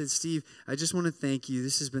and she said, Steve, I just want to thank you.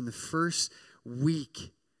 This has been the first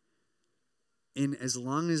week in as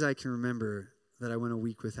long as I can remember that I went a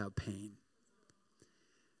week without pain.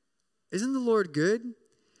 Isn't the Lord good?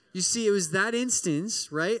 You see, it was that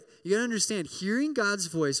instance, right? You got to understand, hearing God's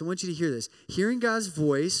voice, I want you to hear this. Hearing God's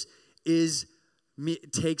voice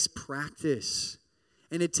takes practice.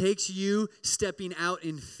 And it takes you stepping out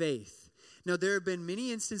in faith. Now, there have been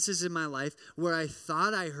many instances in my life where I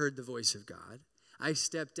thought I heard the voice of God. I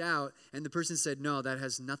stepped out, and the person said, no, that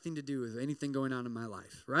has nothing to do with anything going on in my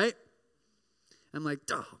life, right? I'm like,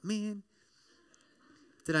 oh, man.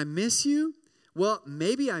 Did I miss you? Well,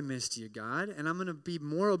 maybe I missed you, God, and I'm going to be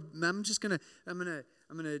more, I'm going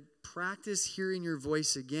to practice hearing your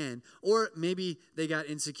voice again. Or maybe they got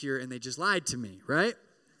insecure and they just lied to me, right?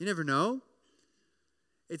 You never know.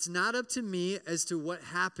 It's not up to me as to what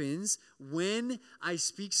happens when I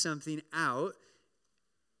speak something out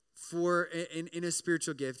in a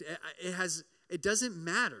spiritual gift. It doesn't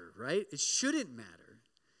matter, right? It shouldn't matter.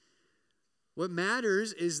 What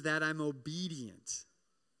matters is that I'm obedient.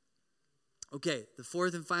 Okay, the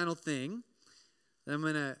fourth and final thing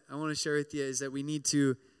that I want to share with you is that we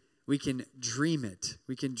can dream it.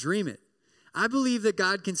 We can dream it. I believe that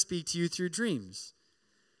God can speak to you through dreams.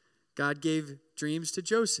 God gave dreams to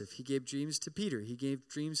Joseph. He gave dreams to Peter. He gave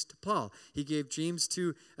dreams to Paul. He gave dreams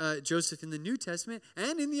to Joseph in the New Testament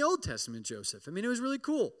and in the Old Testament Joseph. I mean, it was really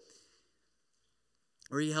cool.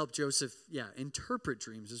 Or he helped Joseph, interpret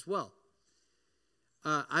dreams as well.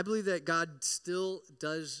 I believe that God still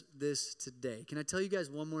does this today. Can I tell you guys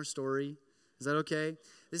one more story? Is that okay?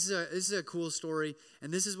 This is a cool story,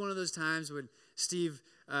 and this is one of those times when Steve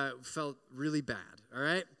felt really bad, all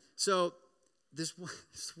right? So this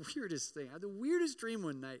weirdest thing. I had the weirdest dream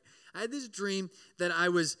one night. I had this dream that I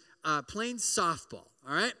was playing softball,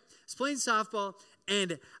 all right? I was playing softball,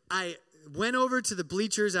 and I went over to the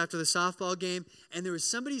bleachers after the softball game, and there was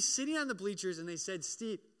somebody sitting on the bleachers, and they said,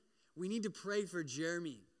 Steve, we need to pray for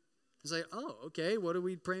Jeremy. I was like, oh, okay, what are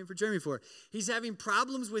we praying for Jeremy for? He's having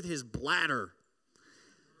problems with his bladder.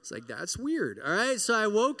 It's like, that's weird, all right? So I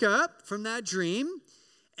woke up from that dream,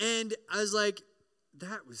 and I was like,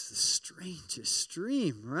 that was the strangest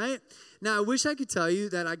dream, right? Now, I wish I could tell you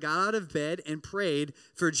that I got out of bed and prayed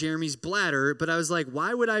for Jeremy's bladder, but I was like,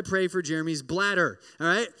 why would I pray for Jeremy's bladder, all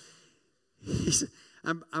right?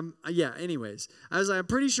 Anyways, I was like, I'm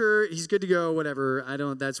pretty sure he's good to go, whatever.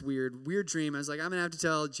 That's weird. Weird dream. I was like, I'm going to have to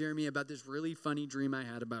tell Jeremy about this really funny dream I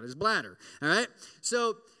had about his bladder, all right?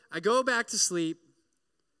 So I go back to sleep,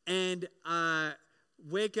 and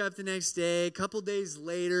wake up the next day. A couple days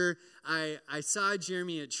later, I saw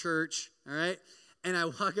Jeremy at church, all right? And I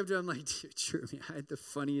walk up to him, I'm like, dude, Jeremy, I had the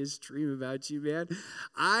funniest dream about you, man.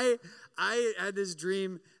 I had this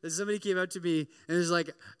dream that somebody came up to me and was like,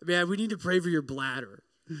 man, we need to pray for your bladder.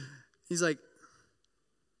 He's like,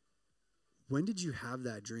 when did you have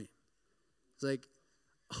that dream? It's like,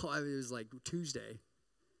 it was like Tuesday.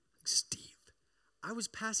 Like, Steve, I was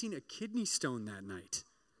passing a kidney stone that night.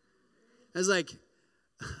 I was like,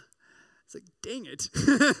 dang it.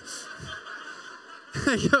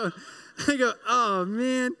 I go, oh,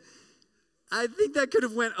 man, I think that could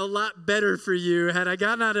have went a lot better for you had I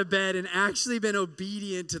gotten out of bed and actually been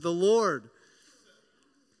obedient to the Lord.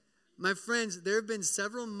 My friends, there have been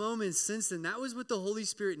several moments since then. That was what the Holy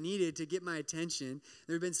Spirit needed to get my attention.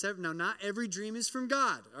 There have been several. Now, not every dream is from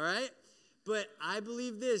God, all right? But I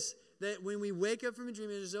believe this, that when we wake up from a dream,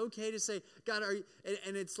 it is okay to say, God,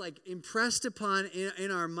 and it's like impressed upon in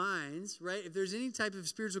our minds, right? If there's any type of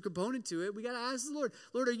spiritual component to it, we got to ask the Lord,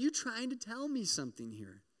 Lord, are you trying to tell me something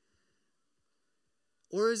here?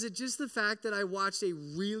 Or is it just the fact that I watched a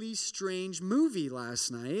really strange movie last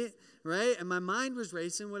night, right? And my mind was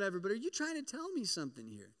racing, whatever, but are you trying to tell me something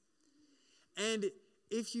here? And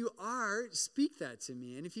if you are, speak that to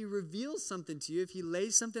me. And if he reveals something to you, if he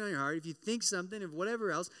lays something on your heart, if you think something, if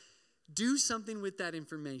whatever else, do something with that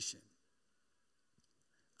information.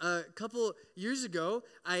 A couple years ago,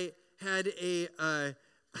 I had a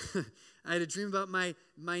dream about my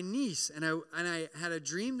niece, and I had a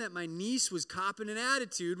dream that my niece was copping an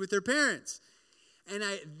attitude with her parents. And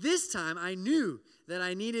this time I knew that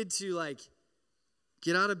I needed to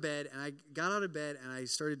get out of bed, and I got out of bed and I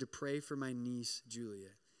started to pray for my niece, Julia.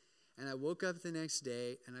 And I woke up the next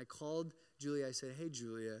day and I called Julia. I said, "Hey,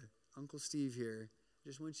 Julia, Uncle Steve here. I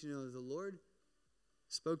just want you to know that the Lord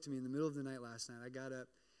spoke to me in the middle of the night last night. I got up,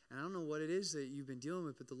 and I don't know what it is that you've been dealing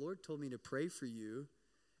with, but the Lord told me to pray for you,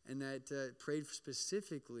 and that prayed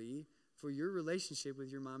specifically for your relationship with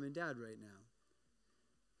your mom and dad right now."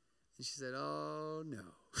 And she said, "Oh,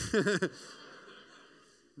 no."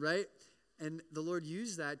 Right? And the Lord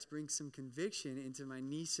used that to bring some conviction into my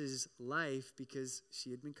niece's life because she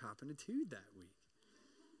had been copping a tude that week.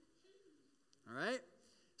 All right?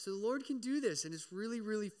 So the Lord can do this, and it's really,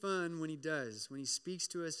 really fun when he does, when he speaks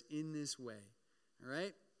to us in this way. All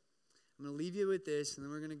right? I'm going to leave you with this, and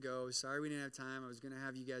then we're going to go. Sorry we didn't have time. I was going to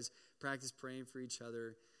have you guys practice praying for each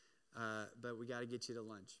other, but we got to get you to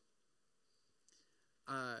lunch.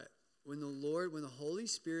 When the Holy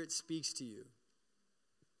Spirit speaks to you,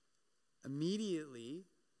 immediately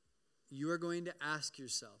you are going to ask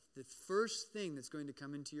yourself, the first thing that's going to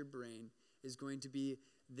come into your brain is going to be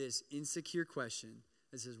this insecure question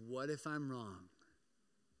that says, what if I'm wrong?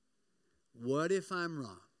 What if I'm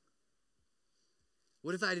wrong?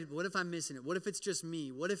 What if I'm missing it? What if it's just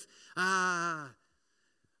me? What if, I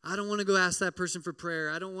don't want to go ask that person for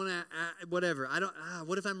prayer. I don't want to, whatever.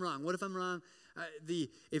 What if I'm wrong? What if I'm wrong?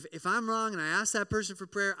 If I'm wrong and I ask that person for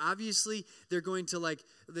prayer, obviously they're going to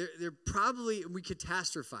they're probably, we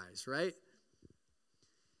catastrophize, right?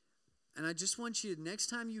 And I just want you, next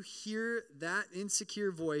time you hear that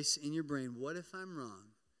insecure voice in your brain, what if I'm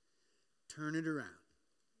wrong? Turn it around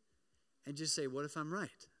and just say, what if I'm right?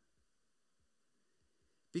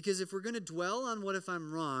 Because if we're going to dwell on what if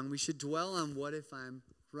I'm wrong, we should dwell on what if I'm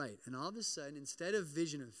right. And all of a sudden, instead of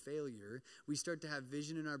vision of failure, we start to have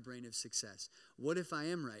vision in our brain of success. What if I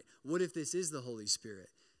am right? What if this is the Holy Spirit?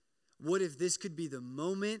 What if this could be the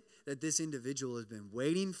moment that this individual has been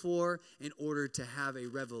waiting for in order to have a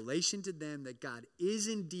revelation to them that God is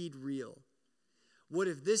indeed real? What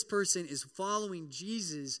if this person is following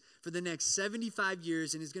Jesus for the next 75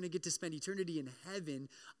 years and is going to get to spend eternity in heaven,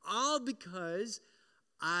 all because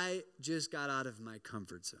I just got out of my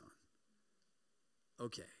comfort zone?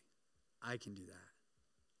 Okay, I can do that.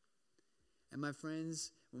 And my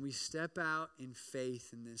friends, when we step out in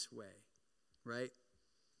faith in this way, right?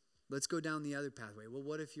 Let's go down the other pathway. Well,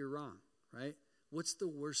 what if you're wrong, right? What's the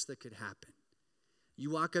worst that could happen? You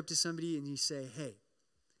walk up to somebody and you say, "Hey,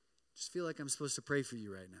 just feel like I'm supposed to pray for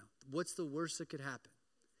you right now." What's the worst that could happen?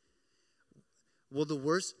 Well, the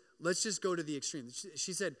worst, let's just go to the extreme.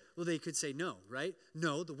 She said, well, they could say no, right?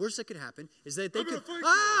 No, the worst that could happen is that they could,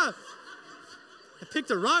 I picked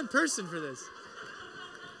the wrong person for this.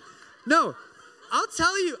 No, I'll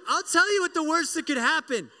tell you what the worst that could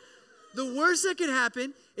happen. The worst that could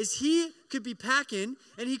happen is he could be packing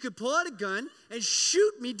and he could pull out a gun and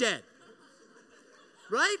shoot me dead.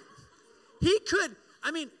 Right? He could,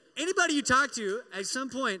 anybody you talk to, at some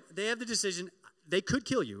point, they have the decision, they could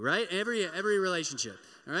kill you, right? Every relationship,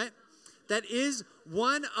 all right? That is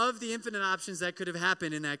one of the infinite options that could have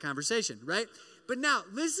happened in that conversation, right? But now,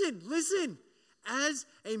 listen. As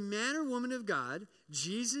a man or woman of God,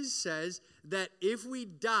 Jesus says that if we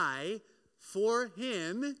die for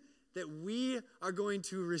him, that we are going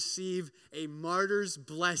to receive a martyr's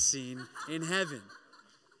blessing in heaven.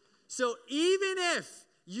 So even if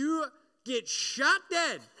you get shot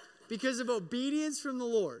dead because of obedience from the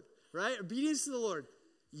Lord, right? Obedience to the Lord,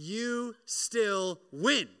 you still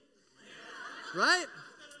win. Right?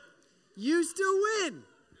 You still win.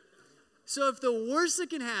 So if the worst that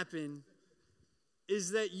can happen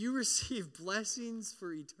is that you receive blessings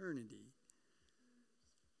for eternity,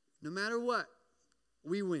 no matter what,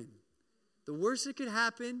 we win. The worst that could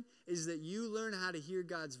happen is that you learn how to hear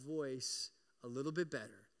God's voice a little bit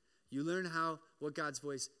better. You learn what God's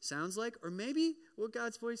voice sounds like, or maybe what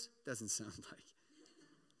God's voice doesn't sound like.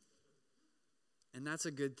 And that's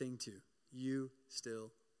a good thing too. You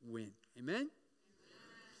still win. Amen?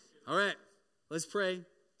 All right, let's pray,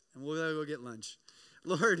 and we'll go get lunch.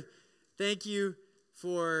 Lord, thank you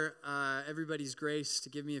for everybody's grace to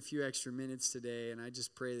give me a few extra minutes today, and I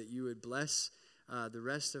just pray that you would bless the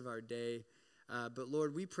rest of our day. But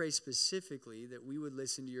Lord, we pray specifically that we would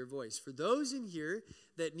listen to your voice. For those in here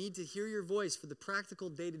that need to hear your voice for the practical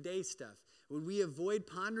day-to-day stuff, Would we avoid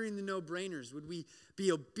pondering the no-brainers? Would we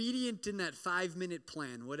be obedient in that 5-minute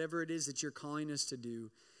plan, whatever it is that you're calling us to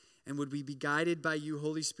do? And would we be guided by you,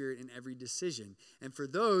 Holy Spirit, in every decision? And for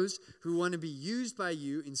those who want to be used by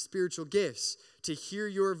you in spiritual gifts, to hear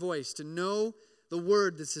your voice, to know the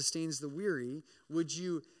word that sustains the weary, would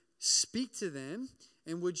you speak to them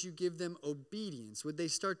and would you give them obedience? Would they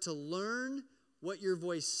start to learn what your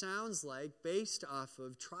voice sounds like based off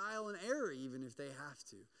of trial and error, even if they have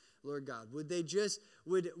to? Lord God, would they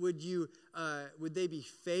be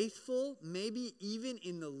faithful, maybe even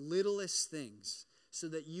in the littlest things, so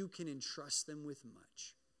that you can entrust them with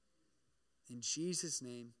much? In Jesus'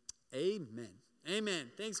 name, amen.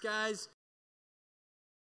 Amen. Thanks, guys.